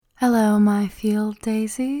Hello, my field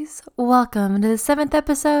daisies. Welcome to the 7th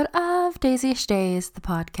episode of Daisy-ish Days, the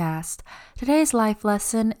podcast. Today's life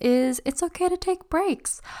lesson is it's okay to take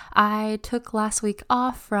breaks. I took last week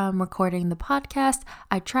off from recording the podcast.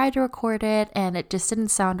 I tried to record it and it just didn't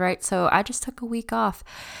sound right, so I just took a week off.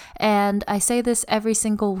 And I say this every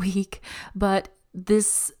single week, but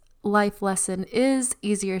this life lesson is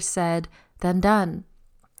easier said than done.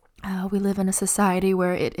 We live in a society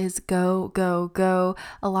where it is go, go, go.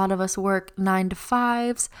 A lot of us work 9 to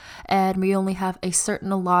 5s, and we only have a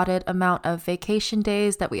certain allotted amount of vacation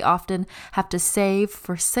days that we often have to save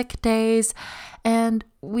for sick days. And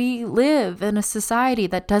we live in a society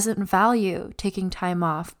that doesn't value taking time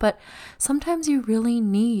off, but sometimes you really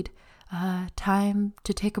need time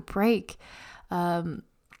to take a break.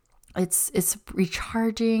 It's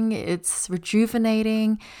recharging, it's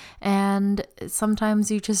rejuvenating, and sometimes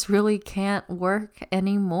you just really can't work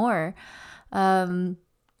anymore.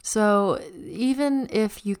 So even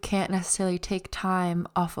if you can't necessarily take time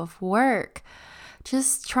off of work,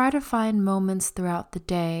 just try to find moments throughout the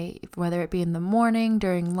day, whether it be in the morning,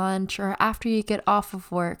 during lunch, or after you get off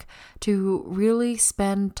of work, to really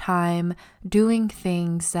spend time doing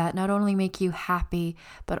things that not only make you happy,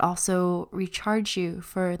 but also recharge you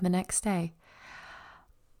for the next day.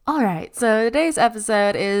 All right, so today's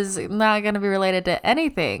episode is not going to be related to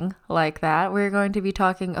anything like that. We're going to be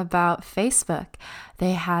talking about Facebook.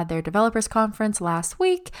 They had their developers conference last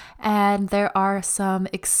week, and there are some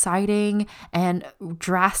exciting and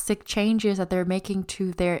drastic changes that they're making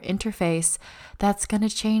to their interface that's going to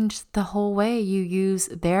change the whole way you use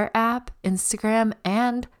their app, Instagram,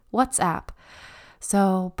 and WhatsApp.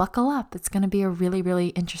 So buckle up. It's going to be a really, really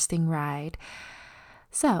interesting ride.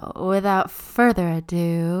 So, without further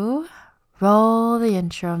ado, roll the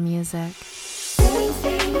intro music.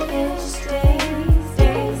 Daisy-ish Days,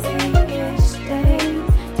 Daisy-ish Days,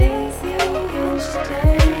 Daisy-ish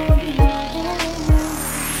Days.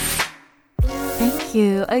 Thank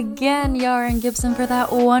you again, Yaren Gibson, for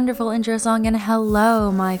that wonderful intro song, and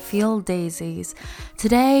hello, my field daisies.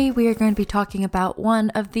 Today, we are going to be talking about one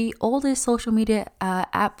of the oldest social media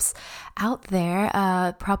apps out there,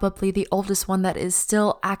 probably the oldest one that is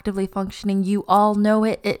still actively functioning. You all know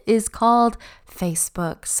it. It is called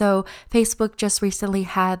Facebook. So Facebook just recently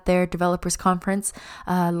had their developers conference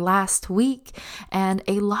last week, and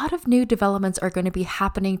a lot of new developments are going to be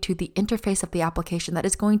happening to the interface of the application that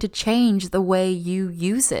is going to change the way you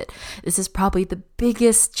use it. This is probably the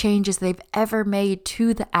biggest changes they've ever made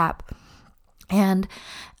to the app. And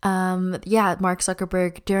Mark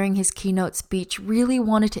Zuckerberg, during his keynote speech, really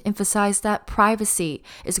wanted to emphasize that privacy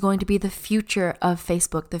is going to be the future of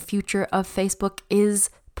Facebook. The future of Facebook is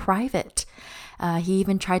private. He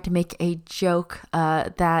even tried to make a joke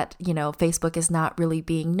that, Facebook is not really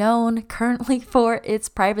being known currently for its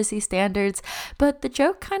privacy standards, but the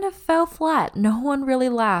joke kind of fell flat. No one really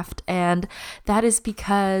laughed, and that is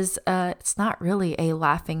because it's not really a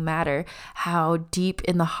laughing matter how deep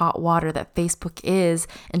in the hot water that Facebook is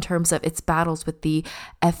in terms of its battles with the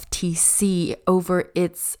FTC over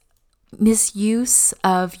its misuse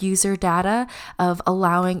of user data, of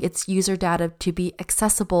allowing its user data to be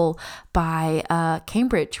accessible by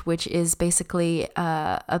Cambridge, which is basically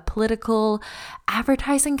a political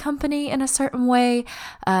advertising company in a certain way.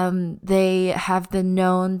 They have been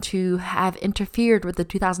known to have interfered with the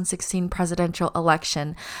 2016 presidential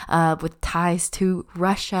election with ties to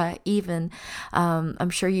Russia even. I'm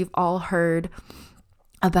sure you've all heard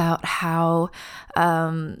about how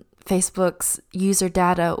Facebook's user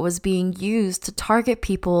data was being used to target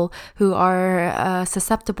people who are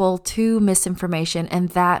susceptible to misinformation, and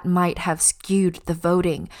that might have skewed the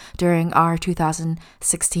voting during our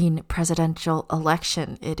 2016 presidential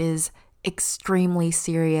election. It is extremely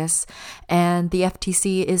serious, and the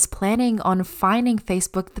FTC is planning on fining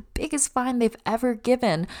Facebook the biggest fine they've ever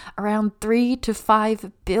given, around $3 to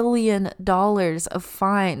 $5 billion of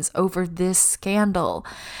fines over this scandal.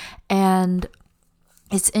 And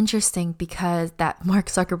it's interesting because that Mark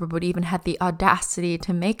Zuckerberg would even had the audacity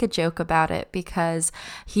to make a joke about it, because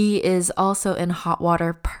he is also in hot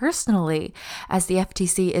water personally, as the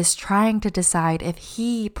FTC is trying to decide if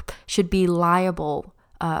he should be liable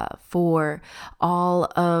for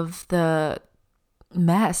all of the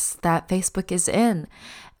mess that Facebook is in,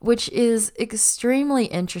 which is extremely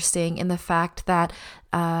interesting in the fact that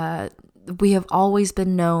we have always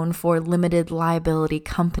been known for limited liability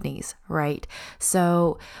companies, right?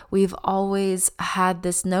 So we've always had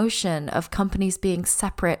this notion of companies being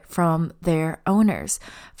separate from their owners.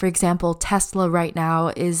 For example, Tesla right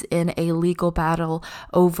now is in a legal battle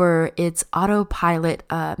over its autopilot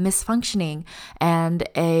misfunctioning, and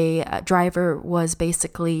a driver was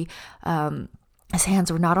basically his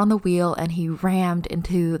hands were not on the wheel, and he rammed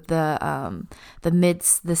into the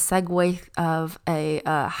segue of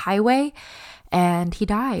a highway, and he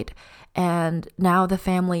died. And now the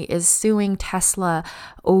family is suing Tesla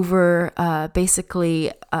over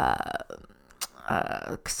basically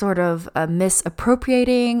sort of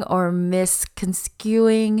misappropriating or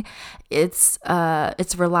misconstruing its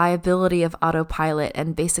reliability of autopilot,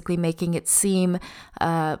 and basically making it seem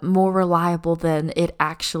more reliable than it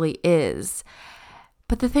actually is.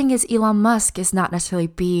 But the thing is, Elon Musk is not necessarily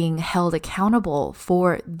being held accountable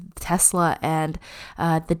for Tesla and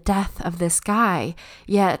the death of this guy,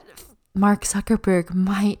 yet Mark Zuckerberg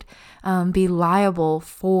might be liable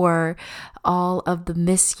for all of the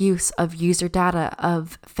misuse of user data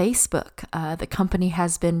of Facebook. The company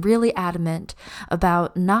has been really adamant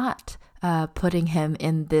about not putting him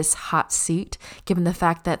in this hot seat, given the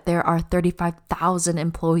fact that there are 35,000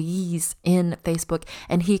 employees in Facebook,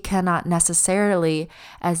 and he cannot necessarily,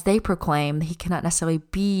 as they proclaim, he cannot necessarily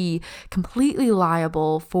be completely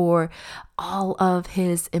liable for all of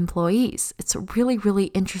his employees. It's a really, really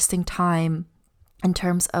interesting time in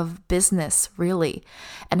terms of business, really,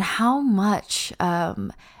 and how much a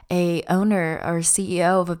owner or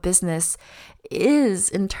CEO of a business is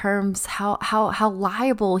in terms how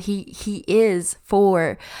liable he is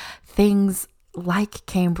for things like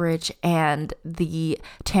Cambridge and the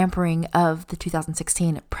tampering of the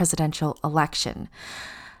 2016 presidential election.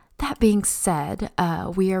 That being said,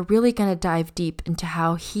 we are really going to dive deep into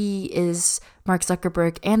how Mark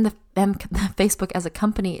Zuckerberg and the Facebook as a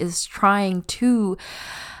company is trying to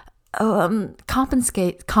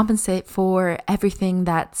compensate for everything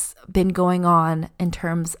that's been going on in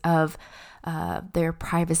terms of their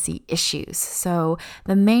privacy issues. So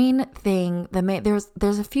the main thing,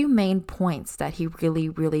 there's a few main points that he really,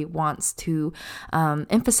 really wants to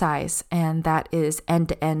emphasize, and that is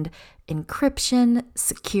end-to-end encryption,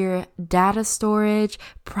 secure data storage,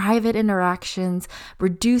 private interactions,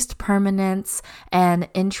 reduced permanence,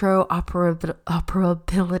 and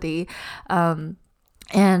interoperability.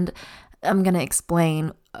 And I'm going to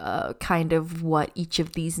explain kind of what each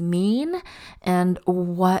of these mean and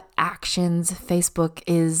what actions Facebook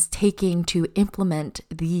is taking to implement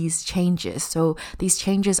these changes. So these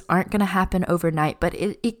changes aren't going to happen overnight, but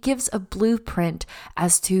it gives a blueprint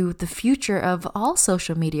as to the future of all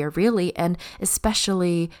social media, really, and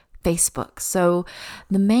especially Facebook. So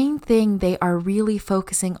the main thing they are really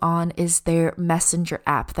focusing on is their Messenger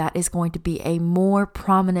app. That is going to be a more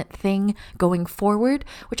prominent thing going forward,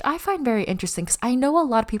 which I find very interesting because I know a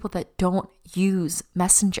lot of people that don't use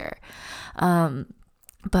Messenger.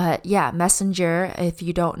 But yeah, Messenger, if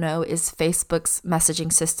you don't know, is Facebook's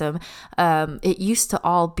messaging system. It used to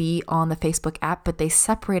all be on the Facebook app, but they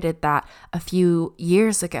separated that a few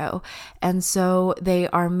years ago. And so they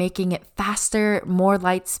are making it faster, more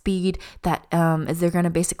light speed, that they're going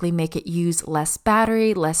to basically make it use less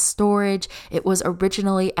battery, less storage. It was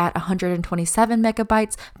originally at 127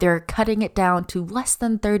 megabytes. They're cutting it down to less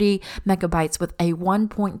than 30 megabytes with a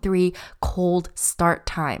 1.3 cold start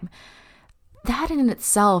time. That in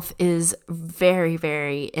itself is very,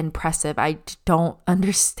 very impressive. I don't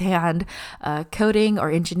understand coding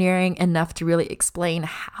or engineering enough to really explain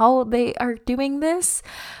how they are doing this.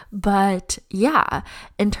 But yeah,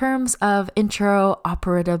 in terms of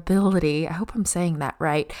interoperability, I hope I'm saying that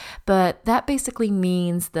right, but that basically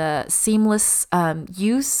means the seamless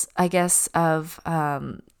use, I guess, of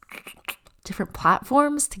different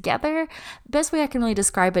platforms together. The best way I can really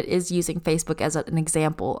describe it is using Facebook as an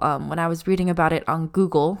example. When I was reading about it on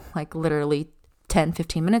Google, like literally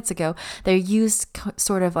 10-15 minutes ago, they're used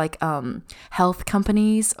sort of like health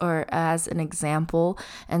companies or as an example.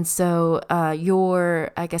 And so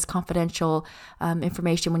your, I guess, confidential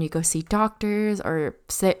information when you go see doctors or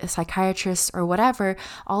psychiatrists or whatever,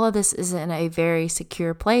 all of this is in a very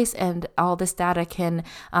secure place, and all this data can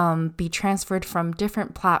be transferred from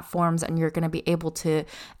different platforms, and you're going to be able to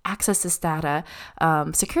access this data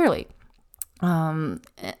securely.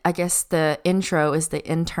 I guess the intro is the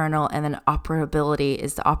internal, and then operability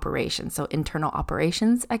is the operation. So internal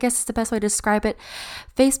operations, I guess, is the best way to describe it.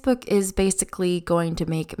 Facebook is basically going to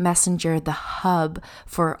make Messenger the hub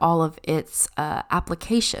for all of its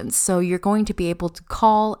applications. So you're going to be able to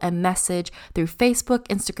call and message through Facebook,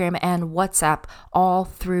 Instagram, and WhatsApp all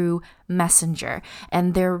through Messenger.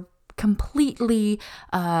 And they're completely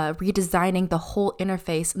redesigning the whole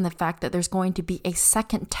interface, and the fact that there's going to be a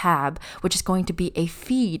second tab, which is going to be a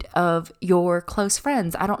feed of your close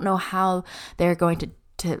friends. I don't know how they're going to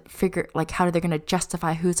figure, like, how they're going to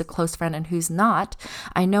justify who's a close friend and who's not.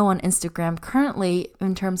 I know on Instagram currently,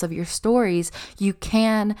 in terms of your stories, you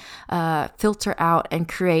can filter out and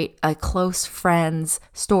create a close friends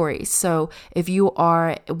story. So if you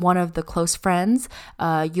are one of the close friends,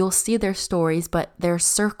 you'll see their stories, but their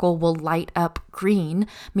circle will light up green,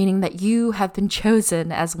 meaning that you have been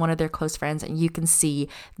chosen as one of their close friends and you can see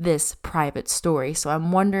this private story. So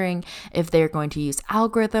I'm wondering if they're going to use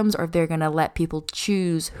algorithms or if they're going to let people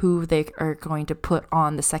choose who they are going to put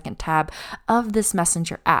on the second tab of this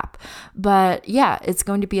Messenger app. But yeah, it's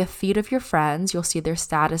going to be a feed of your friends. You'll see their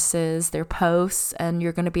statuses, their posts, and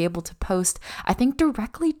you're going to be able to post, I think,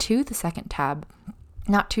 directly to the second tab.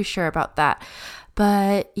 Not too sure about that.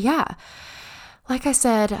 But yeah, like I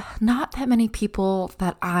said, not that many people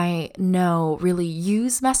that I know really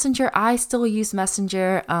use Messenger. I still use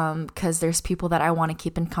Messenger because there's people that I want to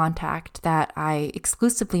keep in contact that I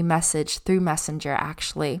exclusively message through Messenger,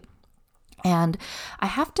 actually. And I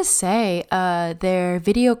have to say, their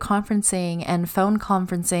video conferencing and phone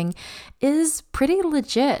conferencing is pretty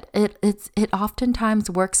legit. It oftentimes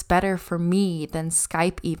works better for me than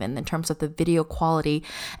Skype, even in terms of the video quality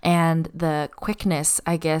and the quickness.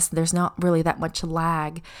 I guess there's not really that much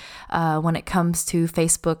lag when it comes to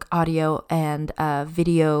Facebook audio and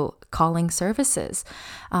video calling services.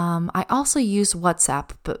 I also use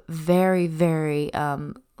WhatsApp, but very, very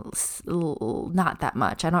not that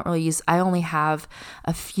much. I only have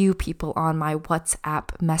a few people on my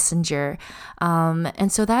WhatsApp Messenger.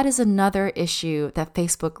 And so that is another issue that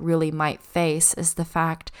Facebook really might face, is the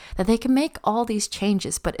fact that they can make all these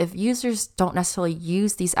changes, but if users don't necessarily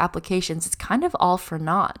use these applications, it's kind of all for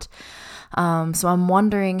naught. So I'm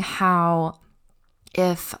wondering how,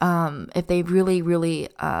 if they really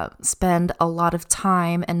spend a lot of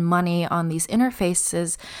time and money on these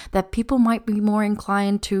interfaces, that people might be more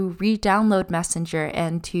inclined to re-download Messenger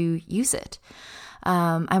and to use it.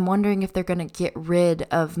 I'm wondering if they're going to get rid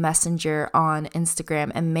of Messenger on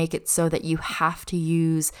Instagram and make it so that you have to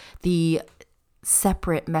use the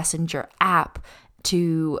separate Messenger app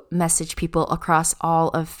to message people across all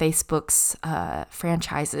of Facebook's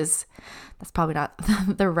franchises. That's probably not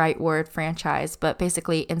the right word, franchise, but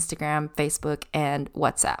basically Instagram, Facebook, and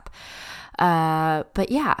WhatsApp.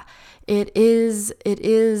 But yeah, it is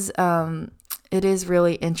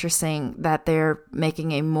really interesting that they're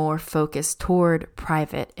making a more focus toward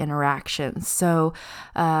private interactions. So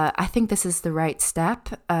I think this is the right step.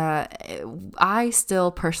 I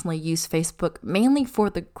still personally use Facebook mainly for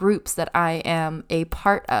the groups that I am a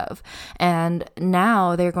part of. And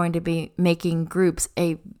now they're going to be making groups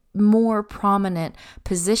a more prominent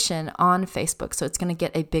position on Facebook. So it's going to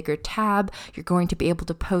get a bigger tab. You're going to be able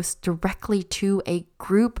to post directly to a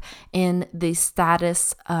group in the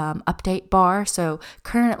status update bar. So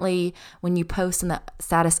currently when you post in the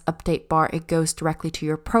status update bar, it goes directly to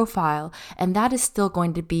your profile, and that is still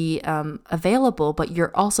going to be available, but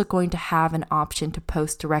you're also going to have an option to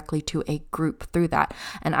post directly to a group through that.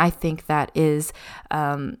 And I think that is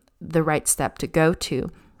the right step to go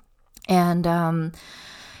to. And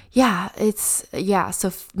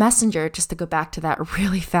so Messenger, just to go back to that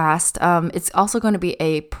really fast, it's also going to be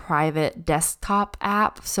a private desktop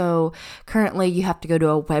app. So currently you have to go to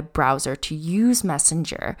a web browser to use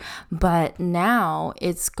Messenger, but now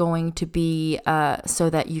it's going to be so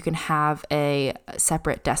that you can have a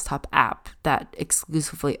separate desktop app that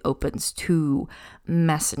exclusively opens to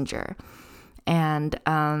Messenger. And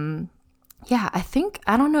I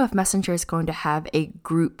don't know if Messenger is going to have a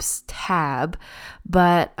groups tab,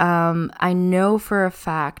 but I know for a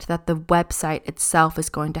fact that the website itself is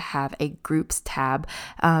going to have a groups tab,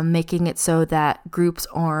 making it so that groups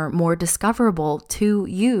are more discoverable to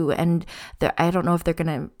you. And I don't know if they're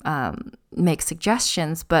going to make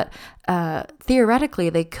suggestions, but theoretically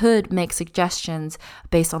they could make suggestions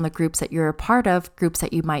based on the groups that you're a part of, groups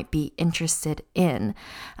that you might be interested in.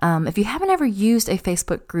 If you haven't ever used a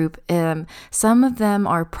Facebook group, some of them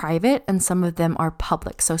are private and some of them are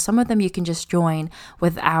public. So some of them you can just join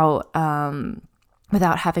without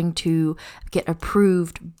having to get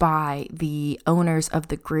approved by the owners of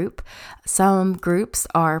the group. Some groups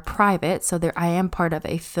are private. So I am part of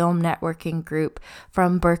a film networking group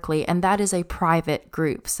from Berkeley, and that is a private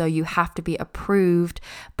group. So you have to be approved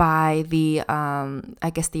by the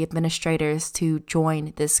administrators to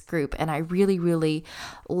join this group. And I really, really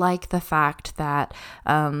like the fact that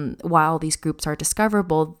while these groups are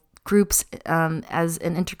discoverable, groups as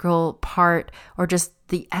an integral part, or just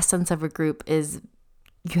the essence of a group, is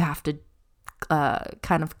you have to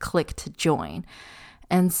kind of click to join.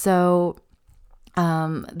 And so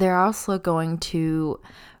they're also going to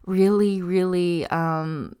really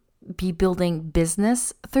be building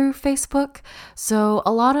business through Facebook. So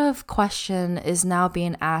a lot of question is now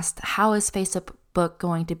being asked, how is Facebook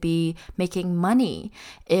going to be making money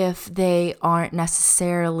if they aren't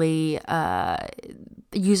necessarily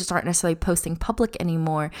users aren't necessarily posting public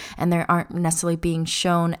anymore, and there aren't necessarily being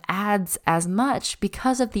shown ads as much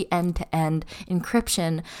because of the end-to-end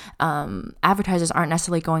encryption. Advertisers aren't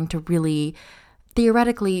necessarily going to really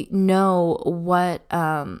theoretically know what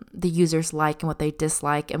the users like and what they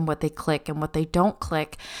dislike and what they click and what they don't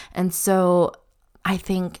click. And so I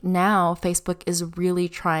think now Facebook is really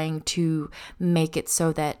trying to make it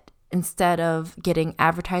so that instead of getting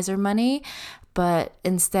advertiser money, but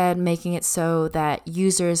instead making it so that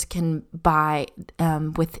users can buy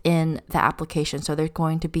within the application. So there's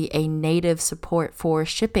going to be a native support for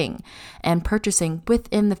shipping and purchasing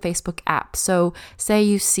within the Facebook app. So say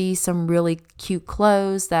you see some really cute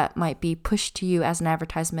clothes that might be pushed to you as an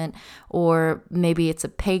advertisement, or maybe it's a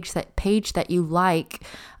page that you like,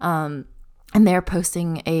 and they're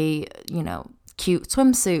posting a, cute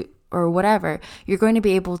swimsuit or whatever, you're going to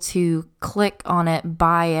be able to click on it,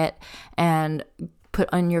 buy it, and put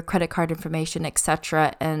on your credit card information,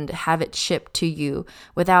 etc., and have it shipped to you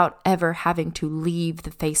without ever having to leave the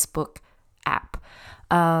Facebook app.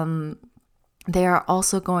 They are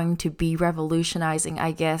also going to be revolutionizing,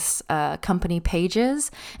 I guess, company pages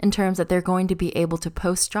in terms that they're going to be able to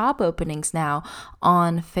post job openings now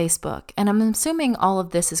on Facebook. And I'm assuming all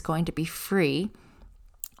of this is going to be free.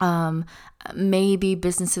 Maybe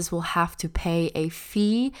businesses will have to pay a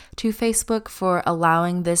fee to Facebook for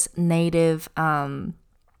allowing this native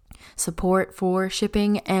support for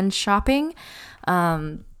shipping and shopping.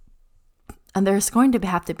 And there's going to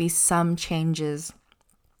have to be some changes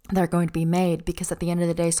that are going to be made, because at the end of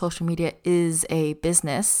the day, social media is a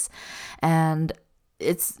business, and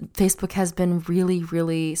Facebook has been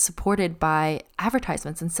really supported by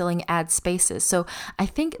advertisements and selling ad spaces. So I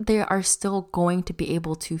think they are still going to be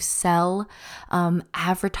able to sell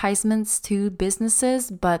advertisements to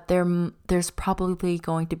businesses, but there's probably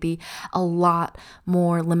going to be a lot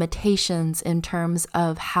more limitations in terms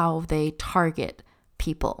of how they target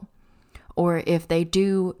people. Or if they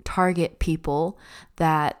do target people,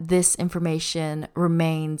 that this information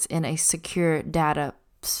remains in a secure data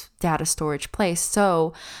storage place.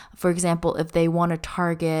 So, for example, if they want to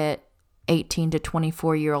target 18 to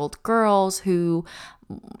 24-year-old girls who,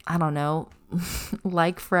 I don't know,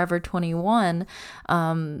 like Forever 21,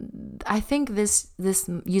 I think this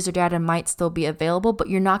user data might still be available, but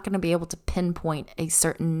you're not going to be able to pinpoint a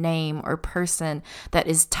certain name or person that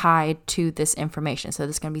is tied to this information. So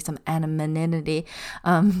there's going to be some anonymity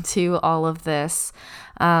to all of this.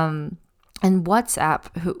 And WhatsApp,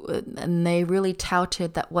 and they really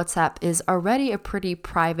touted that WhatsApp is already a pretty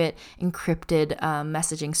private, encrypted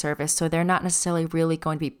messaging service. So they're not necessarily really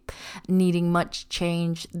going to be needing much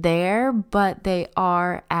change there, but they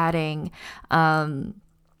are adding,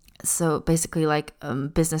 so basically like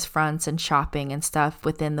business fronts and shopping and stuff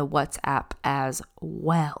within the WhatsApp as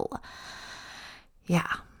well.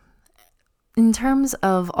 Yeah. In terms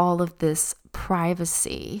of all of this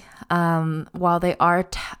privacy, while they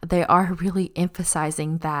are really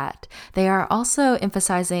emphasizing that, they are also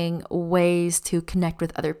emphasizing ways to connect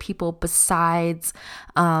with other people besides,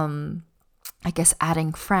 I guess,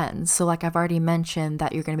 adding friends. So like I've already mentioned,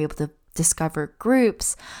 that you're going to be able to discover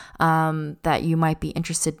groups that you might be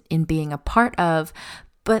interested in being a part of,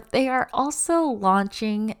 but they are also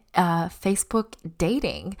launching Facebook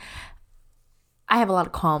dating. I have a lot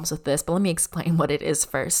of qualms with this, but let me explain what it is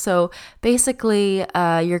first. So basically,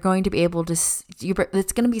 you're going to be able to,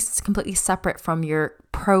 it's going to be completely separate from your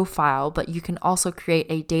profile, but you can also create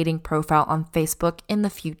a dating profile on Facebook in the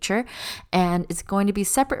future. And it's going to be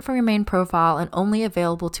separate from your main profile and only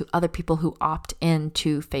available to other people who opt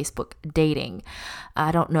into Facebook dating.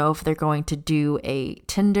 I don't know if they're going to do a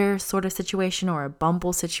Tinder sort of situation or a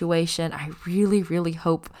Bumble situation. I really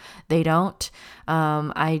hope they don't.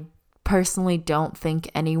 I personally don't think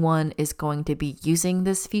anyone is going to be using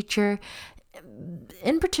this feature,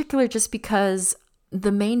 in particular just because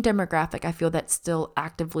the main demographic I feel that still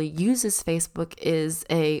actively uses Facebook is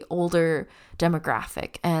a older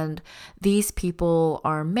demographic, and these people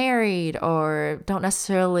are married or aren't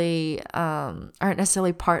necessarily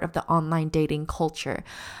part of the online dating culture.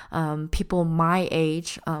 People my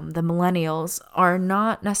age, the millennials, are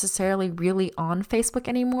not necessarily really on Facebook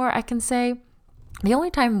anymore, I can say. The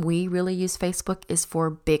only time we really use Facebook is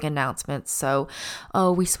for big announcements. So,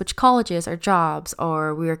 oh, we switch colleges or jobs,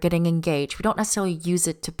 or we are getting engaged. We don't necessarily use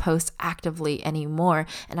it to post actively anymore.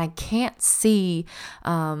 And I can't see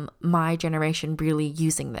my generation really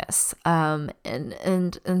using this. And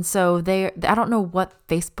so I don't know what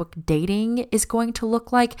Facebook dating is going to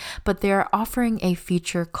look like, but they're offering a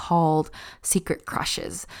feature called Secret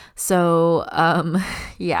Crushes. So,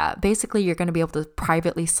 yeah, basically you're going to be able to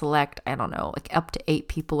privately select, I don't know, like up to 8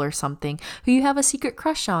 people or something who you have a secret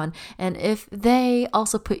crush on. And if they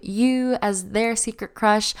also put you as their secret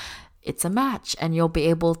crush, it's a match, and you'll be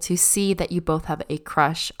able to see that you both have a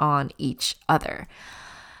crush on each other.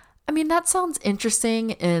 I mean, that sounds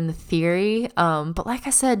interesting in theory, but like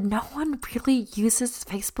I said, no one really uses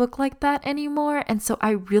Facebook like that anymore. And so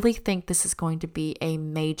I really think this is going to be a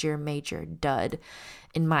major, major dud,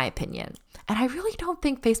 in my opinion. And I really don't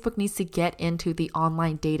think Facebook needs to get into the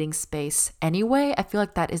online dating space anyway. I feel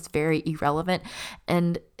like that is very irrelevant.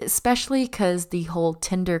 And especially because the whole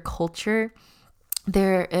Tinder culture,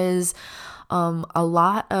 there is a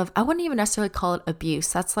lot of, I wouldn't even necessarily call it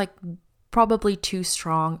abuse. That's like probably too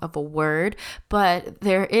strong of a word, but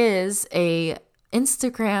there is a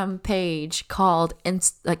Instagram page called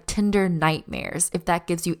like Tinder Nightmares, if that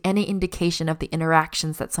gives you any indication of the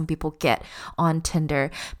interactions that some people get on Tinder.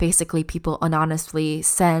 Basically, people anonymously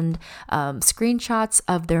send screenshots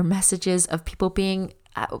of their messages of people being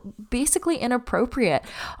basically inappropriate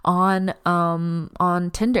on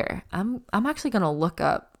Tinder. I'm actually gonna look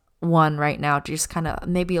up one right now, just kind of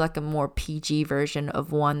maybe like a more PG version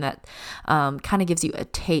of one that kind of gives you a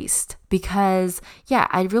taste, because yeah,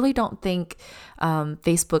 I really don't think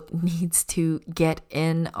Facebook needs to get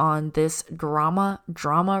in on this drama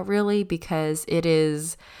really, because it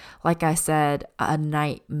is, like I said, a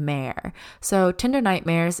nightmare. So Tinder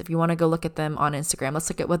Nightmares, if you want to go look at them on Instagram, let's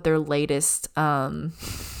look at what their latest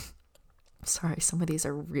sorry, some of these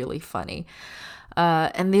are really funny.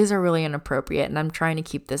 And these are really inappropriate, and I'm trying to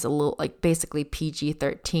keep this a little, like, basically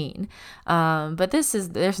PG-13. But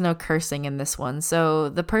there's no cursing in this one. So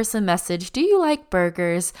the person messaged, "Do you like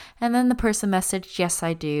burgers?" And then the person messaged, "Yes,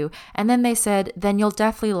 I do." And then they said, "Then you'll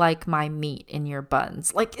definitely like my meat in your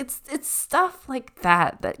buns." Like, it's stuff like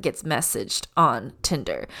that gets messaged on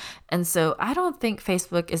Tinder. And so I don't think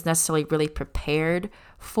Facebook is necessarily really prepared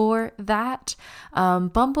for that.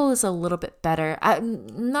 Bumble is a little bit better. I'm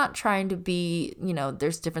not trying to be,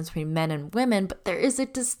 there's a difference between men and women, but there is a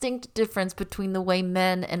distinct difference between the way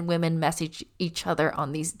men and women message each other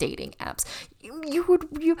on these dating apps. You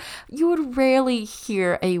would rarely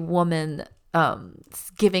hear a woman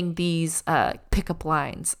giving these pickup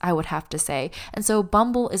lines, I would have to say. And so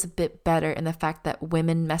Bumble is a bit better in the fact that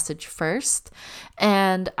women message first.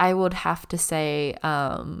 And I would have to say,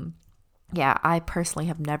 yeah, I personally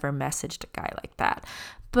have never messaged a guy like that.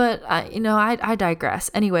 But I digress.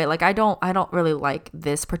 Anyway, like I don't really like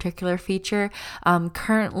this particular feature.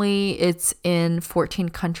 Currently, it's in 14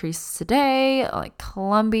 countries today, like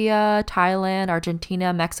Colombia, Thailand,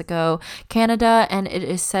 Argentina, Mexico, Canada, and it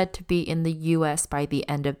is said to be in the US by the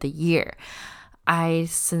end of the year. I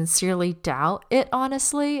sincerely doubt it,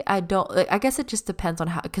 honestly. I guess it just depends on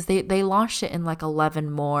how, because they launched it in like 11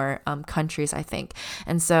 more countries, I think.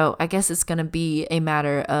 And so I guess it's going to be a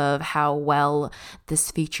matter of how well this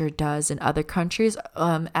feature does in other countries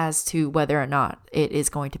as to whether or not it is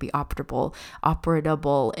going to be operable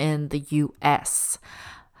in the US.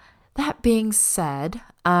 That being said,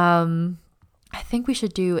 I think we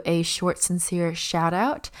should do a short, sincere shout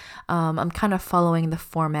out. I'm kind of following the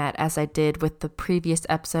format as I did with the previous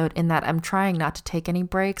episode, in that I'm trying not to take any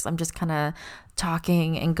breaks. I'm just kind of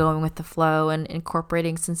talking and going with the flow and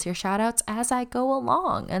incorporating sincere shout outs as I go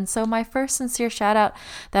along. And so my first sincere shout out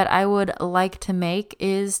that I would like to make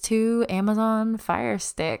is to Amazon Fire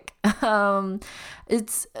Stick.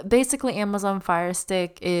 It's basically, Amazon Fire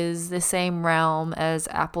Stick is the same realm as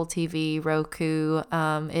Apple TV, Roku.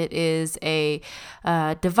 It is a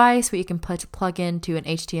device where you can plug into an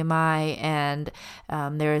HDMI, and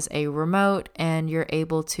there is a remote, and you're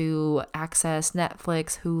able to access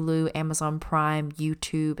Netflix, Hulu, Amazon Prime,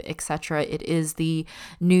 YouTube, etc. It is the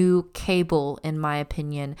new cable, in my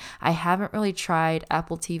opinion. I haven't really tried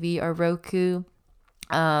Apple TV or Roku.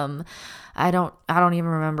 I don't even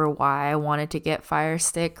remember why I wanted to get Fire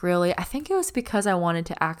Stick, really. I think it was because I wanted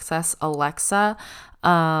to access Alexa.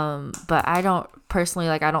 But I don't personally,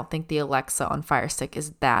 like, I don't think the Alexa on Fire Stick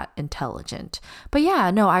is that intelligent. But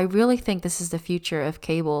yeah, no, I really think this is the future of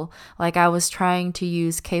cable. Like, I was trying to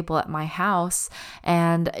use cable at my house,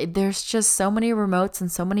 and there's just so many remotes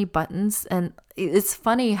and so many buttons, and it's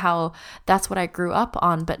funny how that's what I grew up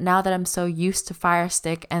on. But now that I'm so used to Fire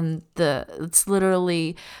Stick, and it's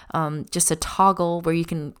literally just a toggle where you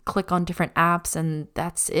can click on different apps, and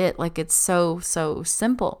that's it. Like, it's so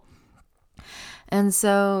simple. And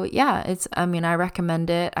so, yeah, I recommend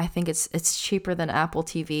it. I think it's cheaper than Apple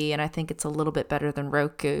TV, and I think it's a little bit better than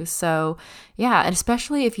Roku. So, yeah, and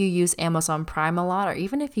especially if you use Amazon Prime a lot, or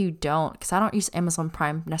even if you don't, because I don't use Amazon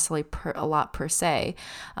Prime necessarily a lot per se.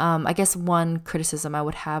 I guess one criticism I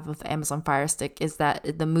would have of Amazon Fire Stick is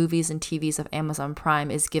that the movies and TVs of Amazon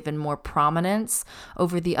Prime is given more prominence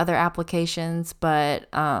over the other applications, but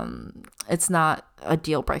it's not a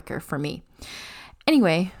deal breaker for me.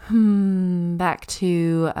 Anyway, back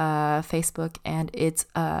to Facebook and its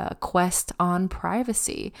quest on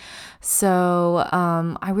privacy. So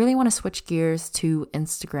I really want to switch gears to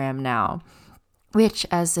Instagram now, which,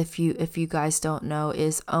 as if you guys don't know,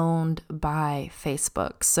 is owned by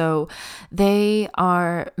Facebook. So they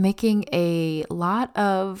are making a lot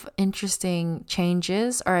of interesting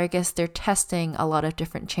changes, or I guess they're testing a lot of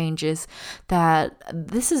different changes. That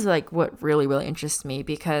this is like what really, really interests me,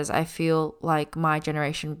 because I feel like my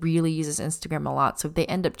generation really uses Instagram a lot. So if they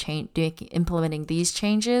end up implementing these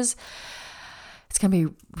changes, it's going to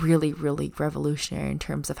be really, really revolutionary in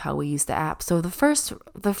terms of how we use the app. So the first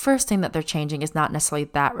thing that they're changing is not necessarily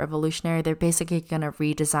that revolutionary. They're basically going to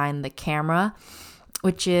redesign the camera,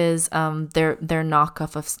 which is their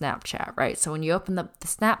knockoff of Snapchat, right? So when you open the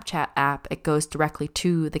Snapchat app, it goes directly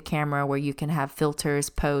to the camera where you can have filters,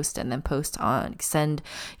 post, and then send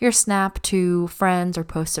your snap to friends or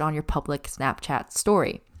post it on your public Snapchat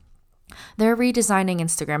story. They're redesigning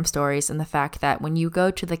Instagram stories, and the fact that when you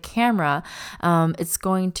go to the camera, it's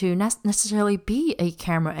going to necessarily be a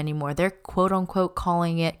camera anymore. They're quote unquote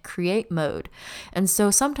calling it create mode. And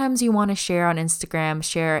so sometimes you want to share on Instagram,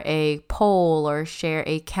 share a poll or share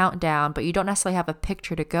a countdown, but you don't necessarily have a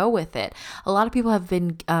picture to go with it. A lot of people have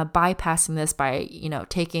been bypassing this by,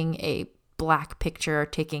 taking a black picture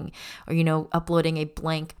or uploading a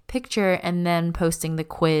blank picture and then posting the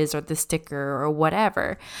quiz or the sticker or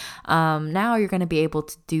whatever. Now you're going to be able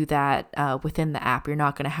to do that within the app. You're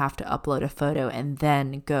not going to have to upload a photo and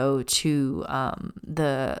then go to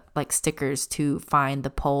the stickers to find the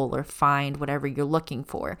poll or find whatever you're looking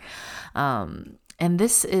for. And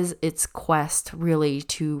this is its quest really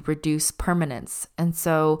to reduce permanence. And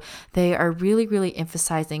so they are really, really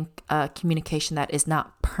emphasizing communication that is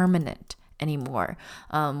not permanent anymore.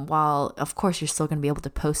 While, of course, you're still going to be able to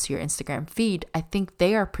post to your Instagram feed, I think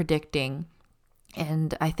they are predicting,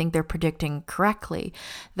 and I think they're predicting correctly,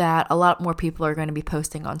 that a lot more people are going to be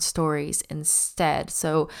posting on stories instead.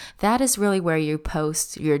 So that is really where you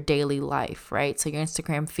post your daily life, right? So your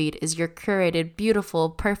Instagram feed is your curated, beautiful,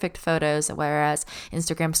 perfect photos, whereas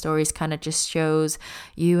Instagram stories kind of just shows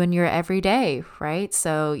you and your everyday, right?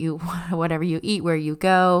 So whatever you eat, where you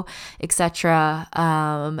go, etc.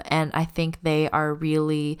 And I think they are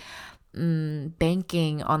really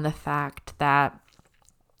banking on the fact that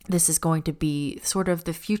this is going to be sort of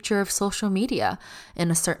the future of social media in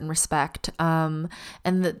a certain respect. And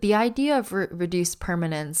the idea of reduced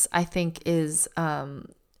permanence, I think, is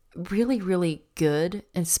really, really good,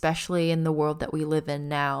 especially in the world that we live in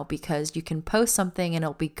now, because you can post something and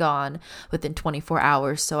it'll be gone within 24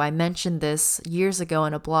 hours. So I mentioned this years ago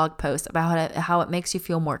in a blog post about how it makes you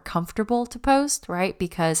feel more comfortable to post, right?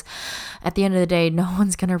 Because at the end of the day, no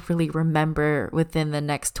one's going to really remember within the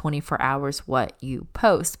next 24 hours what you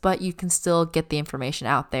post, but you can still get the information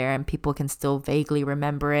out there and people can still vaguely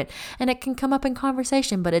remember it, and it can come up in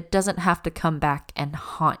conversation, but it doesn't have to come back and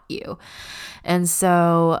haunt you. And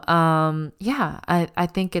so, I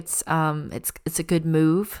think it's a good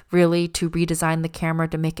move, really, to redesign the camera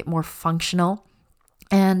to make it more functional.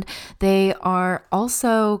 And they are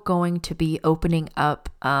also going to be opening up,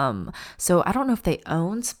 so I don't know if they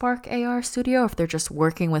own Spark AR Studio or if they're just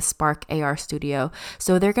working with Spark AR Studio.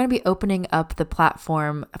 So they're going to be opening up the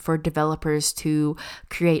platform for developers to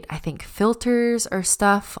create, I think, filters or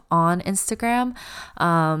stuff on Instagram,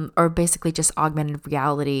 or basically just augmented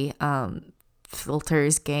reality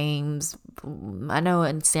filters, games. I know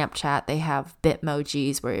in Snapchat they have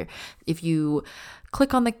Bitmojis where if you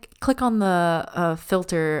click on the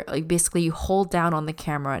filter. Like basically you hold down on the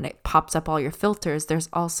camera and it pops up all your filters. There's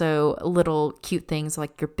also little cute things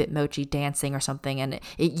like your Bitmoji dancing or something, and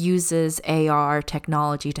it uses AR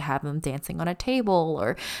technology to have them dancing on a table,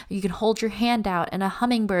 or you can hold your hand out and a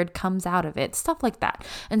hummingbird comes out of it, stuff like that.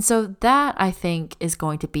 And so that I think is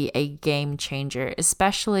going to be a game changer,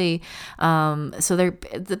 especially so they're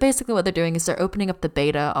basically what they're doing is they're opening up the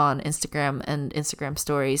beta on Instagram and Instagram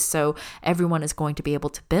stories, so everyone is going to be able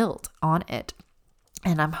to build on it.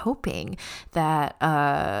 And I'm hoping that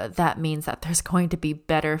that means that there's going to be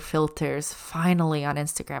better filters finally on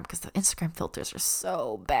Instagram, because the Instagram filters are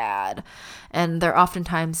so bad. And they're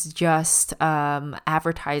oftentimes just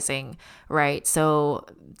advertising, right? So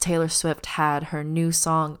Taylor Swift had her new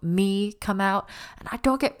song, Me, come out. And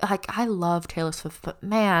I love Taylor Swift, but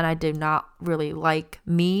man, I do not really like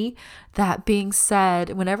Me. That being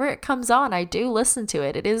said, whenever it comes on, I do listen to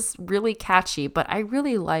it. It is really catchy, but I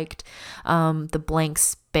really liked the Blank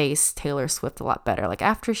Space Taylor Swift a lot better. Like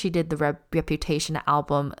after she did the Reputation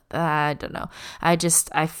album, I don't know. I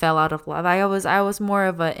fell out of love. I was more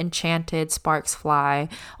of a Enchanted, Sparks Fly,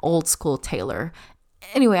 old school Taylor.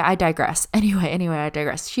 Anyway, I digress.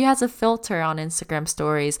 She has a filter on Instagram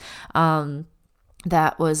stories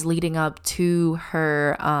that was leading up to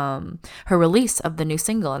her her release of the new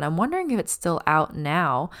single, and I'm wondering if it's still out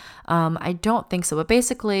now. I don't think so, but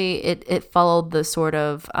basically it followed the sort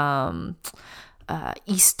of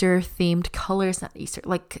Easter themed colors, not Easter,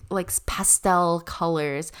 like pastel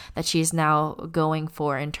colors that she's now going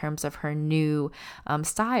for in terms of her new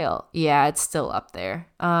style. Yeah, it's still up there.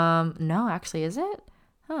 No, actually, is it?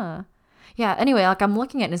 Huh. Yeah, anyway, like I'm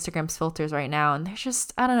looking at Instagram's filters right now, and they're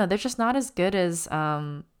just, I don't know, they're just not as good as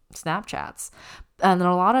Snapchat's. And then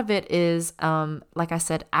a lot of it is, like I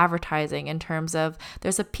said, advertising in terms of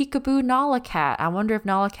there's a Peekaboo Nala Cat. I wonder if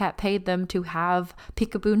Nala Cat paid them to have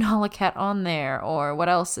Peekaboo Nala Cat on there, or what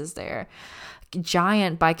else is there?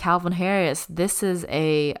 Giant by Calvin Harris. This is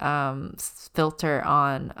a filter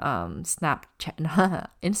on Snapchat,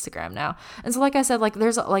 Instagram now. And so like I said, like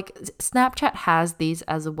there's like Snapchat has these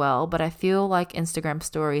as well, but I feel like Instagram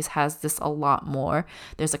stories has this a lot more.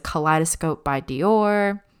 There's a Kaleidoscope by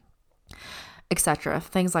Dior, etc.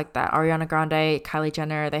 Things like that. Ariana Grande, Kylie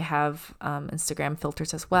Jenner, they have Instagram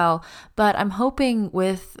filters as well. But I'm hoping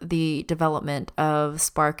with the development of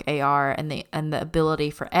Spark AR and the ability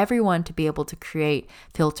for everyone to be able to create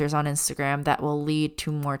filters on Instagram, that will lead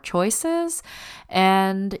to more choices.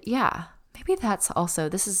 And yeah, maybe that's also,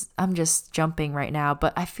 I'm just jumping right now,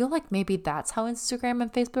 but I feel like maybe that's how Instagram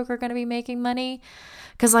and Facebook are going to be making money.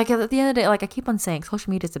 Because like at the end of the day, like I keep on saying,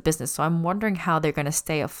 social media is a business. So I'm wondering how they're going to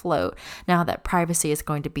stay afloat now that privacy is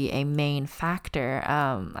going to be a main factor.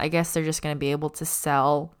 I guess they're just going to be able to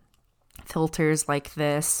sell filters like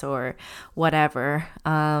this or whatever.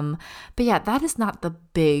 But yeah, that is not the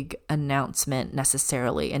big announcement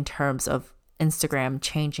necessarily in terms of Instagram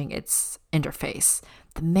changing its interface.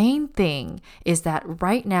 The main thing is that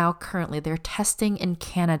right now, currently, they're testing in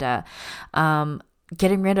Canada,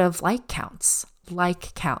 getting rid of like counts.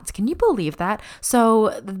 Can you believe that?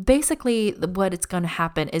 So basically what it's going to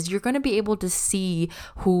happen is you're going to be able to see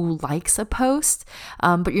who likes a post,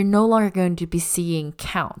 but you're no longer going to be seeing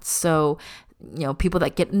counts. So, you know, people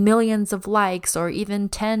that get millions of likes or even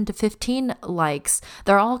 10 to 15 likes,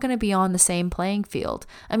 they're all going to be on the same playing field.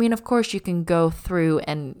 I mean, of course, you can go through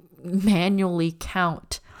and manually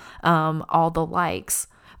count all the likes,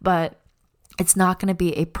 but it's not going to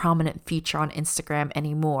be a prominent feature on Instagram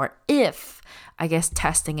anymore if, I guess,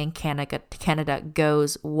 testing in Canada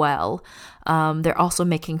goes well. They're also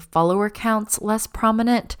making follower counts less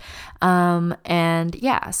prominent. And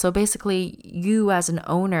yeah, so basically you as an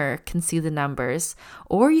owner can see the numbers,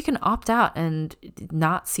 or you can opt out and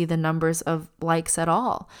not see the numbers of likes at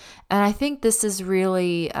all. And I think this is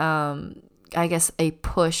really, I guess, a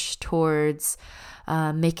push towards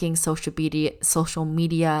making social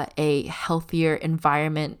media a healthier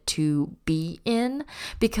environment to be in,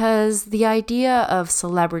 because the idea of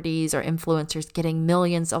celebrities or influencers getting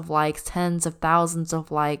millions of likes, tens of thousands of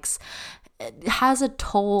likes, it has a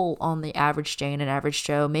toll on the average Jane and average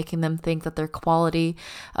Joe, making them think that their quality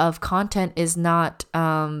of content is not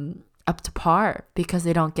up to par because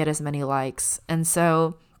they don't get as many likes. And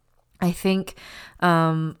so I think,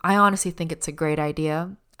 I honestly think it's a great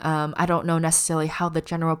idea. I don't know necessarily how the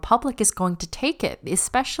general public is going to take it,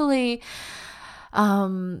 especially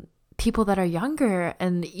people that are younger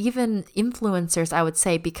and even influencers, I would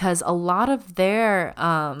say, because a lot of their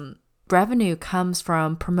revenue comes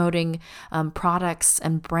from promoting products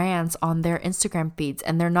and brands on their Instagram feeds,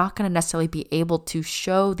 and they're not going to necessarily be able to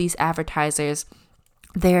show these advertisers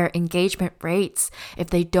their engagement rates if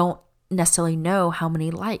they don't necessarily know how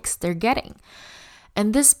many likes they're getting.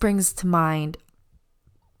 And this brings to mind,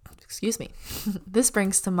 this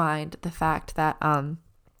brings to mind the fact that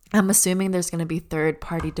I'm assuming there's going to be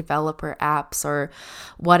third-party developer apps or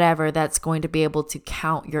whatever that's going to be able to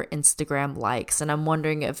count your Instagram likes. And I'm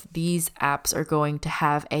wondering if these apps are going to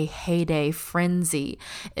have a heyday frenzy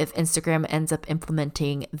if Instagram ends up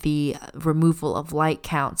implementing the removal of like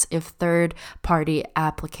counts, if third-party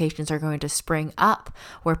applications are going to spring up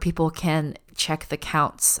where people can check the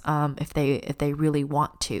counts if they really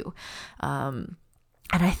want to.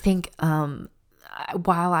 And I think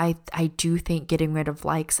while I do think getting rid of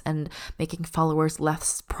likes and making followers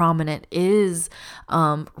less prominent is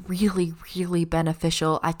really, really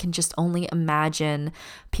beneficial, I can just only imagine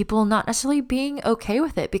people not necessarily being okay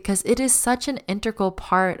with it because it is such an integral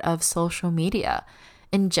part of social media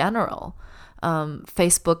in general.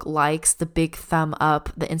 Facebook likes, the big thumb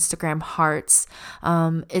up, the Instagram hearts.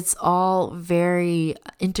 It's all very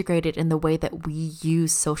integrated in the way that we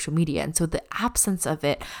use social media. And so the absence of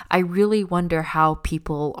it, I really wonder how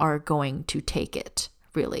people are going to take it,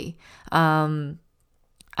 really. I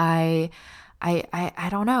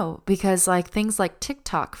don't know, because like things like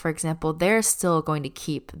TikTok, for example, they're still going to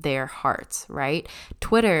keep their hearts, right?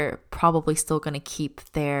 Twitter probably still going to keep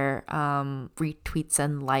their retweets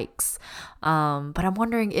and likes. But I'm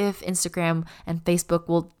wondering if Instagram and Facebook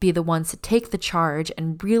will be the ones to take the charge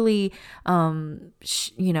and really,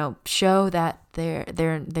 show that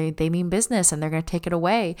they mean business and they're going to take it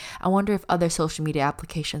away. I wonder if other social media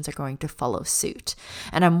applications are going to follow suit.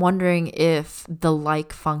 And I'm wondering if the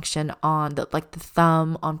like function on the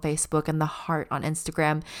thumb on Facebook and the heart on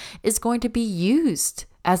Instagram is going to be used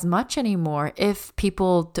as much anymore if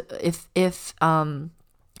people if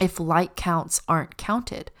like counts aren't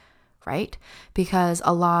counted, right? Because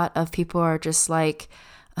a lot of people are just like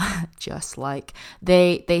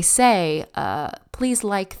they say, please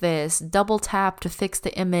like this, double tap to fix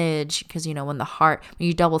the image, because when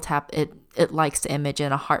you double tap it likes the image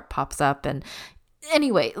and a heart pops up. And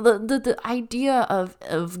anyway, the idea of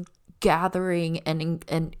gathering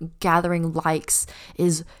and gathering likes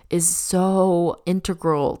is so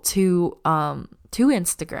integral to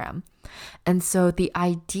Instagram. And so the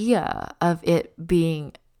idea of it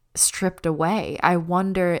being stripped away, I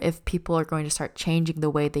wonder if people are going to start changing the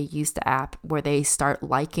way they use the app, where they start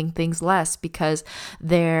liking things less because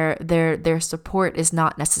their support is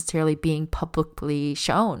not necessarily being publicly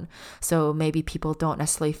shown. So maybe people don't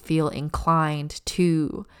necessarily feel inclined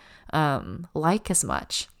to like as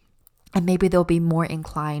much, and maybe they'll be more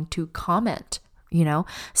inclined to comment.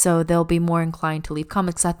 So they'll be more inclined to leave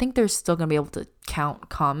comments. I think they're still going to be able to count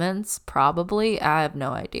comments, probably. I have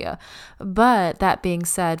no idea. But that being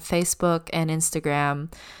said, Facebook and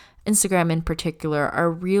Instagram in particular,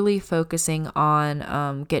 are really focusing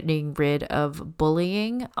on getting rid of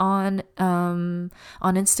bullying on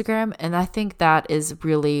Instagram. And I think that is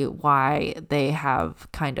really why they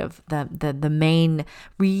have kind of the main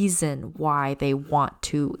reason why they want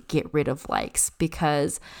to get rid of likes,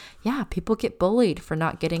 because people get bullied for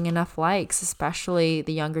not getting enough likes, especially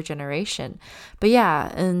the younger generation. But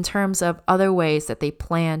in terms of other ways that they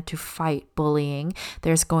plan to fight bullying,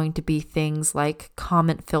 there's going to be things like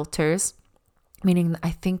comment filters, meaning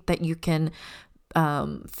I think that you can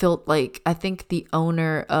I think the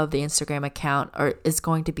owner of the Instagram account is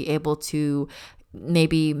going to be able to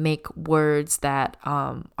maybe make words that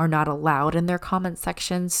are not allowed in their comment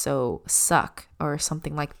section. So suck or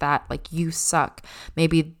something like that, like you suck.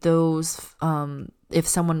 Maybe those, if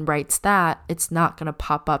someone writes that, it's not going to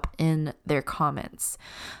pop up in their comments.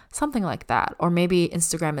 Something like that. Or maybe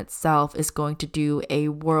Instagram itself is going to do a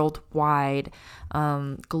worldwide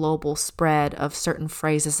global spread of certain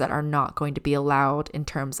phrases that are not going to be allowed in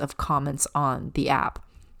terms of comments on the app.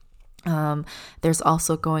 There's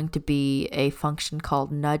also going to be a function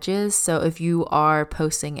called nudges. So if you are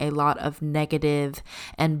posting a lot of negative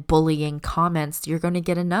and bullying comments, you're going to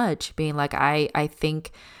get a nudge being like, I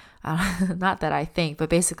think, not that I think, but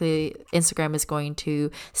basically Instagram is going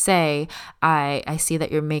to say, I see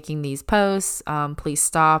that you're making these posts. Please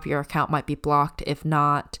stop. Your account might be blocked if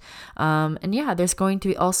not. There's going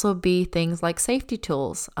to also be things like safety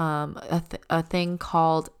tools, a thing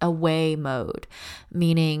called away mode,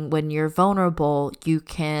 meaning when you're vulnerable, you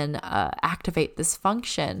can activate this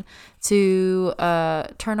function to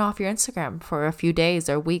turn off your Instagram for a few days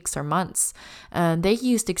or weeks or months. They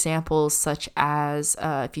used examples such as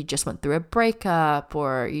if you just went through a breakup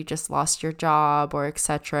or you just lost your job or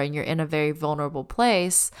etc., and you're in a very vulnerable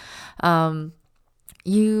place,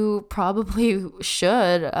 you probably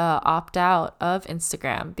should opt out of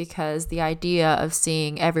Instagram, because the idea of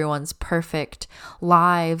seeing everyone's perfect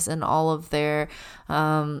lives and all of their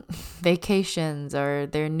vacations or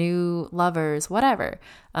their new lovers, whatever,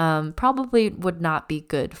 probably would not be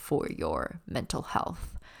good for your mental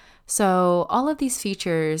health. So all of these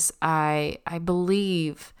features, I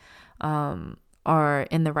believe, are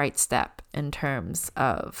in the right step in terms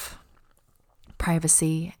of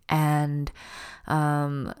privacy and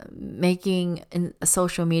making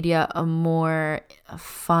social media a more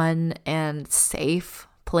fun and safe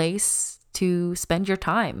place to spend your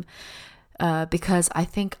time. Because I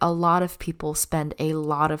think a lot of people spend a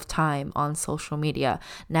lot of time on social media.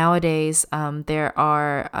 Nowadays, there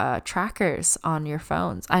are trackers on your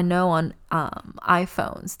phones. I know on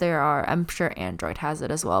iPhones, there are, I'm sure Android has it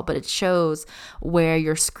as well, but it shows where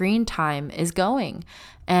your screen time is going.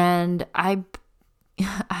 And I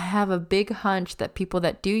have a big hunch that people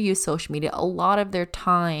that do use social media, a lot of their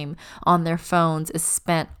time on their phones is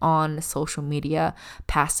spent on social media,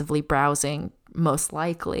 passively browsing, most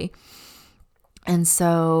likely. And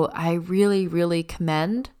so I really, really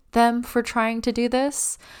commend them for trying to do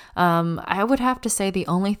this. I would have to say the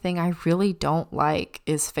only thing I really don't like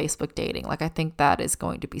is Facebook dating. Like, I think that is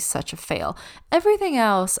going to be such a fail. Everything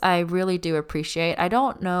else I really do appreciate. I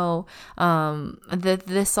don't know that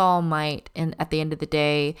this all might, at the end of the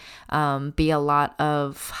day, be a lot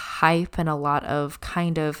of hype and a lot of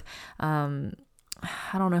kind of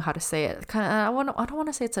I don't know how to say it. I don't want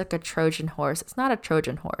to say it's like a Trojan horse. It's not a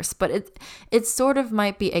Trojan horse, but it sort of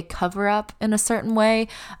might be a cover up in a certain way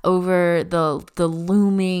over the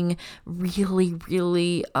looming, really,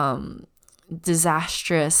 really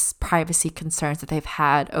disastrous privacy concerns that they've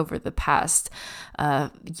had over the past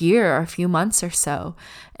year or a few months or so.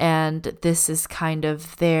 And this is kind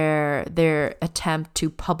of their attempt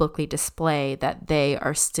to publicly display that they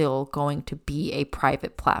are still going to be a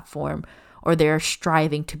private platform, or they're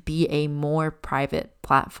striving to be a more private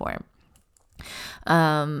platform.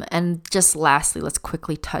 And just lastly, let's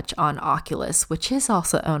quickly touch on Oculus, which is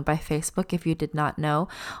also owned by Facebook, if you did not know.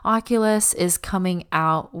 Oculus is coming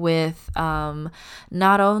out with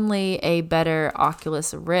not only a better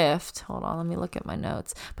Oculus Rift, hold on, let me look at my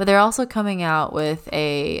notes, but they're also coming out with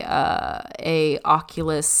a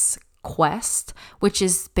Oculus Quest, which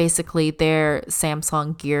is basically their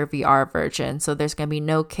Samsung Gear VR version. So there's going to be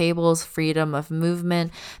no cables, freedom of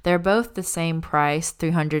movement. They're both the same price,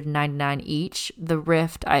 $399 each. The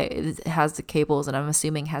Rift has the cables, and I'm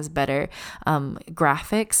assuming has better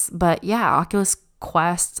graphics. But yeah, Oculus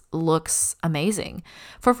Quest looks amazing.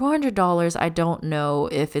 For $400, I don't know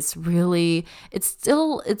if it's really, it's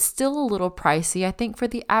still a little pricey, I think, for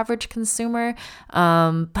the average consumer,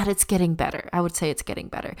 but it's getting better. I would say it's getting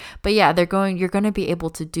better. But yeah, you're going to be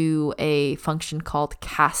able to do a function called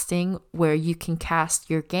casting, where you can cast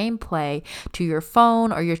your gameplay to your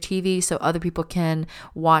phone or your TV so other people can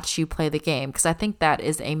watch you play the game. Because I think that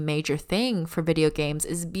is a major thing for video games,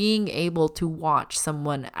 is being able to watch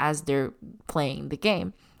someone as they're playing the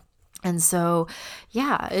game. And so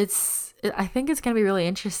yeah, I think it's going to be really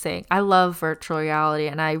interesting. I love virtual reality,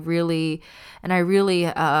 and I really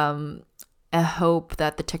hope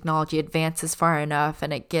that the technology advances far enough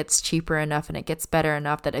and it gets cheaper enough and it gets better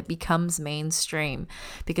enough that it becomes mainstream,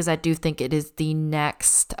 because I do think it is the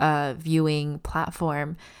next viewing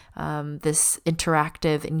platform. This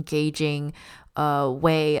interactive, engaging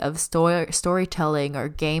way of storytelling or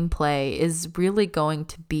gameplay is really going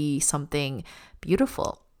to be something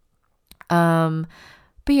beautiful. But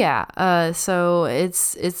yeah, so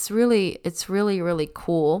it's really, really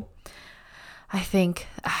cool. I think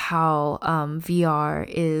how VR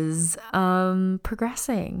is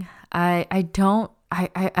progressing. I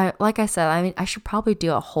like I said, I mean, I should probably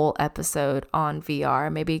do a whole episode on VR,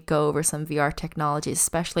 maybe go over some VR technology,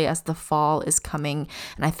 especially as the fall is coming.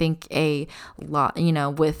 And I think a lot,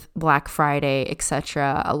 with Black Friday,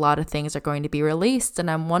 etc., a lot of things are going to be released, and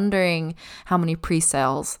I'm wondering how many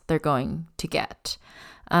pre-sales they're going to get.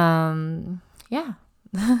 Yeah.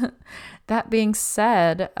 That being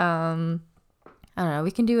said, I don't know,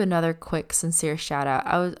 we can do another quick sincere shout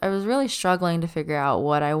out. I was really struggling to figure out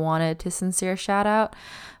what I wanted to sincere shout out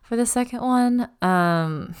for the second one.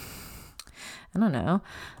 I don't know.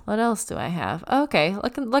 What else do I have? Okay,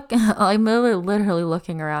 look, I'm literally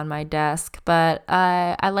looking around my desk, but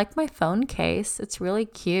I like my phone case. It's really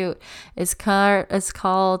cute. It's from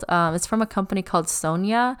a company called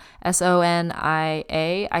Sonia, Sonia.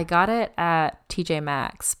 I got it at TJ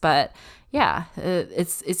Maxx, but yeah,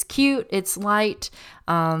 it's cute, it's light,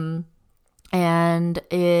 and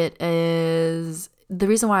it is the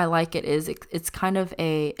reason why I like it is it's kind of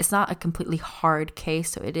it's not a completely hard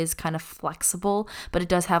case, so it is kind of flexible, but it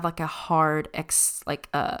does have like a hard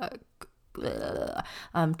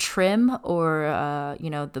trim, or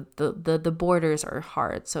the borders are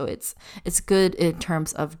hard, so it's good in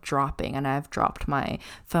terms of dropping. And I've dropped my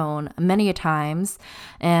phone many a times,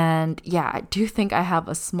 and yeah, I do think I have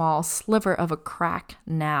a small sliver of a crack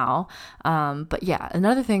now, but yeah,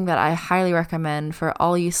 another thing that I highly recommend for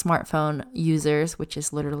all you smartphone users, which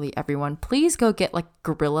is literally everyone, please go get like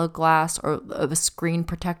Gorilla Glass or a screen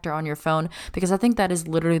protector on your phone, because I think that is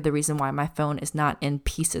literally the reason why my phone is not in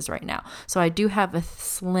pieces right now. So I do have a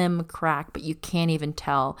slim crack, but you can't even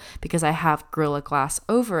tell because I have Gorilla Glass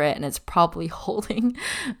over it, and it's probably holding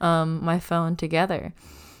my phone together.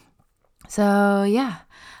 So yeah,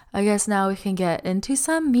 I guess now we can get into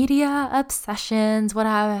some media obsessions. What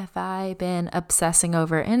have I been obsessing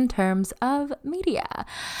over in terms of media?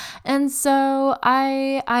 And so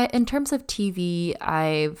I in terms of TV,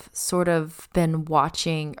 I've sort of been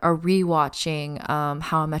watching or rewatching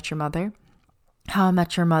How I Met Your Mother. How I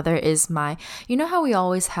Met Your Mother is you know how we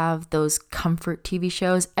always have those comfort TV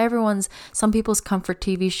shows? Some people's comfort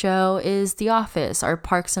TV show is The Office or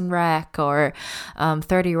Parks and Rec or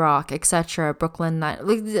 30 Rock, etc., Brooklyn Nine.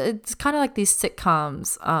 It's kind of like these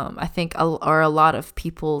sitcoms, I think, are a lot of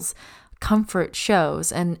people's comfort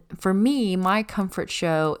shows. And for me, my comfort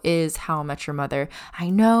show is How I Met Your Mother.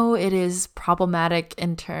 I know it is problematic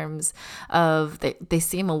in terms of they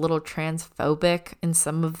seem a little transphobic in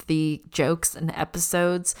some of the jokes and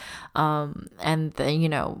episodes. And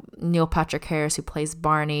Neil Patrick Harris, who plays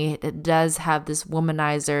Barney, it does have this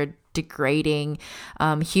womanizer, degrading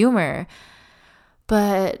humor.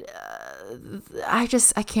 But I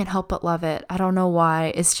can't help but love it. I don't know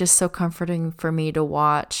why. It's just so comforting for me to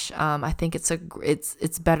watch. I think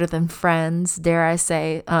it's better than Friends, dare I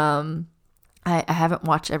say. I haven't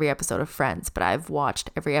watched every episode of Friends, but I've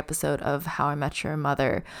watched every episode of How I Met Your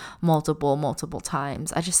Mother multiple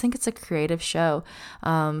times. I just think it's a creative show.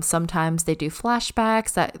 Sometimes they do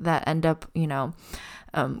flashbacks that end up,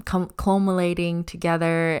 culminating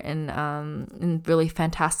together in really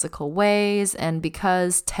fantastical ways. And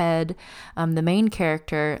because Ted, the main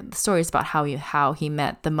character, the story is about how he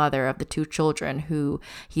met the mother of the two children who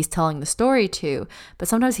he's telling the story to, but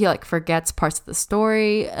sometimes he forgets parts of the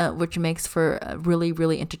story, which makes for really,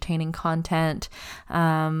 really entertaining content.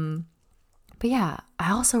 But yeah,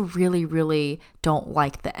 I also really, really don't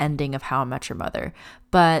like the ending of How I Met Your Mother.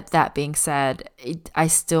 But that being said,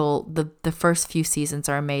 the first few seasons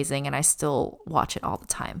are amazing, and I still watch it all the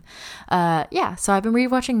time. So I've been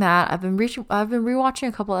rewatching that. I've been rewatching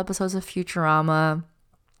a couple episodes of Futurama.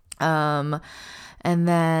 And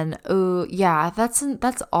then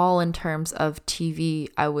that's all in terms of TV,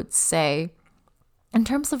 I would say. In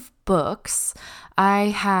terms of books, I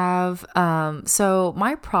have, I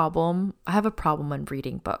have a problem when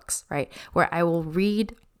reading books, right? Where I will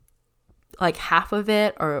read like half of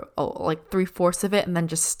it or like 3/4 of it and then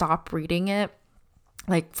just stop reading it.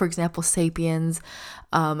 Like, for example, Sapiens,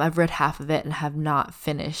 I've read half of it and have not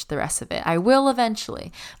finished the rest of it. I will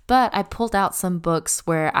eventually, but I pulled out some books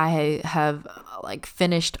where I have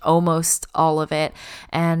finished almost all of it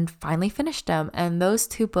and finally finished them. And those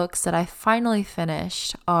two books that I finally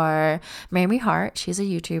finished are Mamie Hart. She's a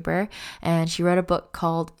YouTuber, and she wrote a book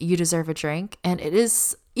called You Deserve a Drink. And it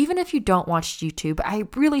is, even if you don't watch YouTube, I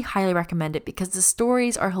really highly recommend it because the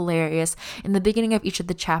stories are hilarious. In the beginning of each of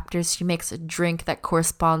the chapters, she makes a drink that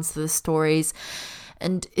corresponds to the stories.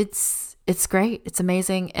 And it's great. It's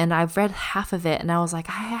amazing. And I've read half of it and I was like,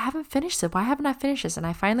 I haven't finished it. Why haven't I finished this? And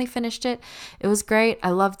I finally finished it. It was great. I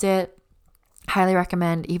loved it. Highly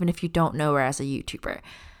recommend, even if you don't know her as a YouTuber.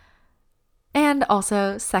 And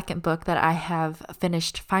also, second book that I have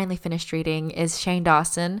finally finished reading is Shane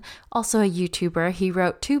Dawson, also a YouTuber. He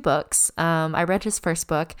wrote 2 books. I read his first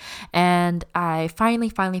book, and I finally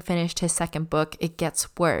finished his second book, It Gets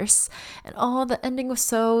Worse. And the ending was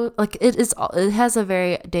so, it has a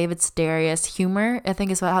very David Sedaris humor, I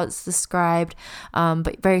think is how it's described,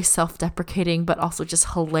 but very self-deprecating, but also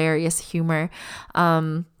just hilarious humor.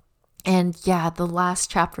 And yeah, the last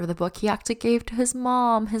chapter of the book he actually gave to his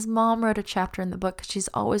mom. His mom wrote a chapter in the book because she's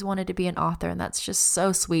always wanted to be an author, and that's just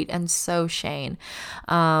so sweet and so Shane.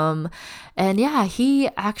 And yeah, he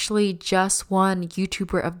actually just won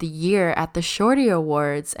YouTuber of the Year at the Shorty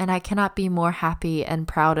Awards, and I cannot be more happy and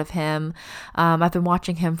proud of him. I've been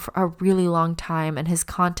watching him for a really long time, and his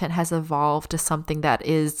content has evolved to something that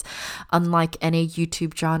is unlike any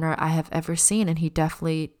YouTube genre I have ever seen, and he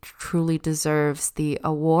definitely truly deserves the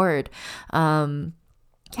award.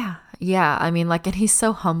 Yeah. I mean, like, and he's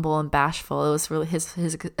so humble and bashful. It was really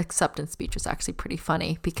his acceptance speech was actually pretty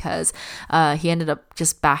funny because he ended up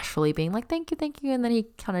just bashfully being like, thank you, and then he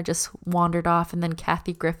kind of just wandered off. And then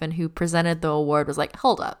Kathy Griffin, who presented the award, was like,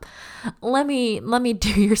 hold up, let me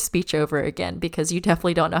do your speech over again because you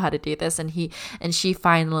definitely don't know how to do this. And she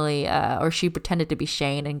finally, or she pretended to be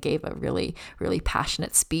Shane and gave a really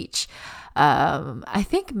passionate speech. I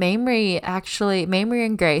think Mamrie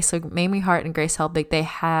and Grace, so Mamrie Hart and Grace Helbig, they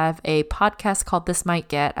have a podcast called This Might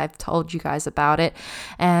Get. I've told you guys about it.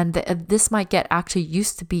 And This Might Get actually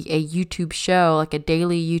used to be a YouTube show, like a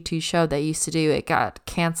daily YouTube show that used to do. It got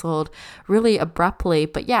canceled really abruptly.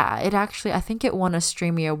 But yeah, it actually, I think it won a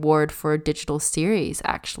Streamy Award for a digital series,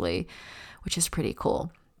 actually, which is pretty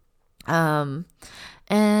cool. And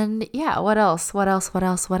yeah, what else?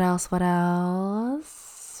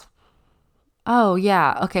 Oh,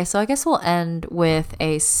 yeah. Okay, so I guess we'll end with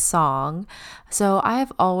a song. So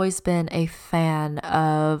I've always been a fan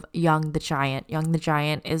of Young the Giant. Young the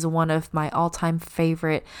Giant is one of my all-time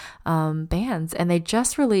favorite bands, and they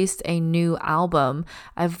just released a new album.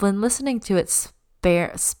 I've been listening to it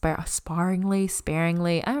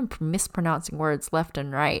sparingly. I'm mispronouncing words left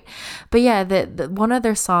and right. But yeah, the one of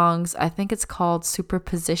their songs, I think it's called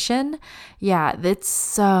Superposition. Yeah, it's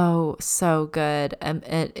so good.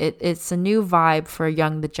 It's a new vibe for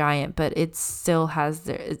Young the Giant, but it still has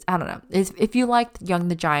I don't know. If you liked Young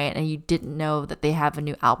the Giant and you didn't know that they have a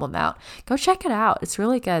new album out, go check it out. It's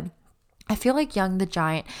really good. I feel like Young the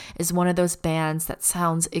Giant is one of those bands that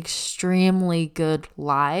sounds extremely good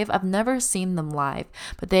live. I've never seen them live,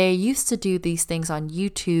 but they used to do these things on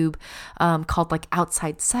YouTube called like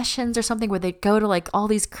Outside Sessions or something, where they'd go to like all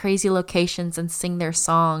these crazy locations and sing their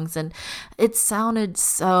songs. And it sounded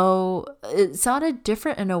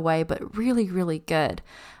different in a way, but really good.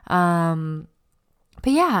 But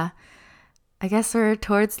yeah. I guess we're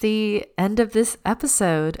towards the end of this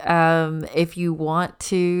episode. If you want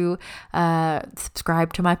to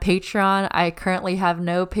subscribe to my Patreon, I currently have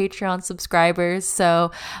no Patreon subscribers.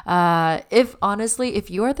 So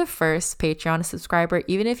if you're the first Patreon subscriber,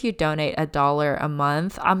 even if you donate $1 a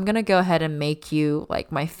month, I'm going to go ahead and make you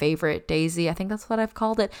like my favorite Daisy. I think that's what I've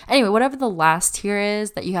called it. Anyway, whatever the last tier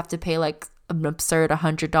is that you have to pay like an absurd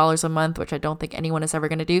 $100 a month, which I don't think anyone is ever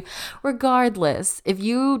going to do. Regardless, if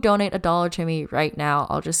you donate $1 to me right now,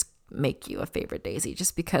 I'll just make you a favorite Daisy,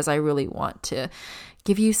 just because I really want to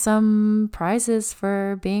give you some prizes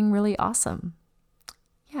for being really awesome.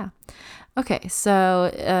 Yeah. Okay,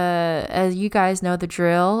 so as you guys know the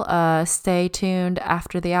drill, stay tuned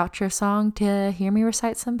after the outro song to hear me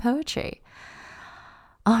recite some poetry.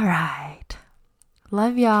 All right.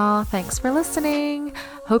 Love y'all. Thanks for listening.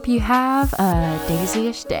 Hope you have a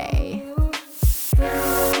daisy-ish day.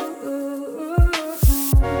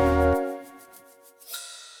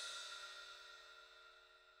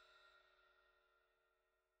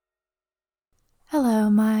 Hello,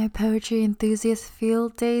 my poetry enthusiast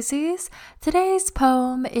field daisies. Today's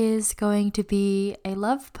poem is going to be a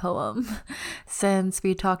love poem. Since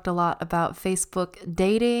we talked a lot about Facebook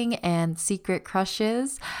dating and secret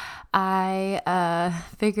crushes, I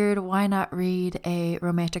figured why not read a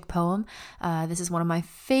romantic poem. This is one of my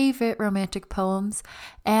favorite romantic poems.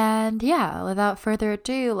 And yeah, without further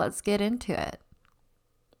ado, let's get into it.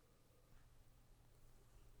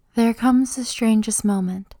 There Comes the Strangest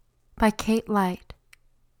Moment by Kate Light.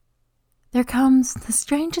 There comes the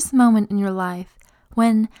strangest moment in your life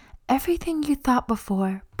when everything you thought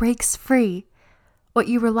before breaks free. What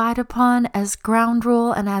you relied upon as ground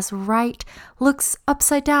rule and as right looks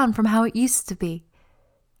upside down from how it used to be.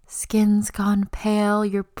 Skin's gone pale,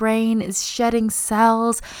 your brain is shedding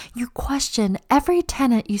cells, you question every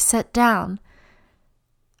tenet you set down.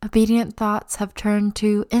 Obedient thoughts have turned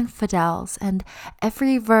to infidels, and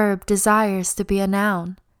every verb desires to be a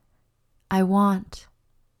noun. I want,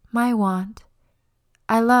 my want.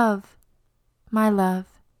 I love, my love.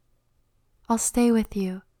 I'll stay with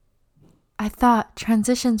you. I thought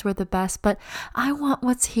transitions were the best, but I want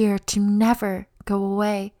what's here to never go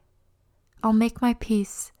away. I'll make my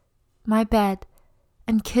peace, my bed,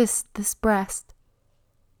 and kiss this breast.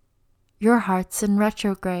 Your heart's in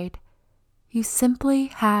retrograde. You simply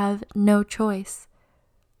have no choice.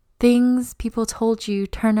 Things people told you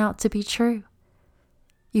turn out to be true.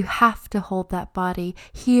 You have to hold that body,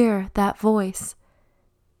 hear that voice.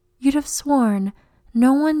 You'd have sworn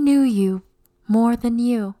no one knew you more than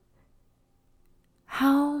you.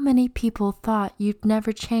 How many people thought you'd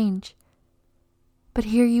never change? But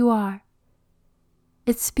here you are.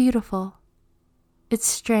 It's beautiful. It's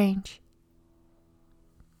strange.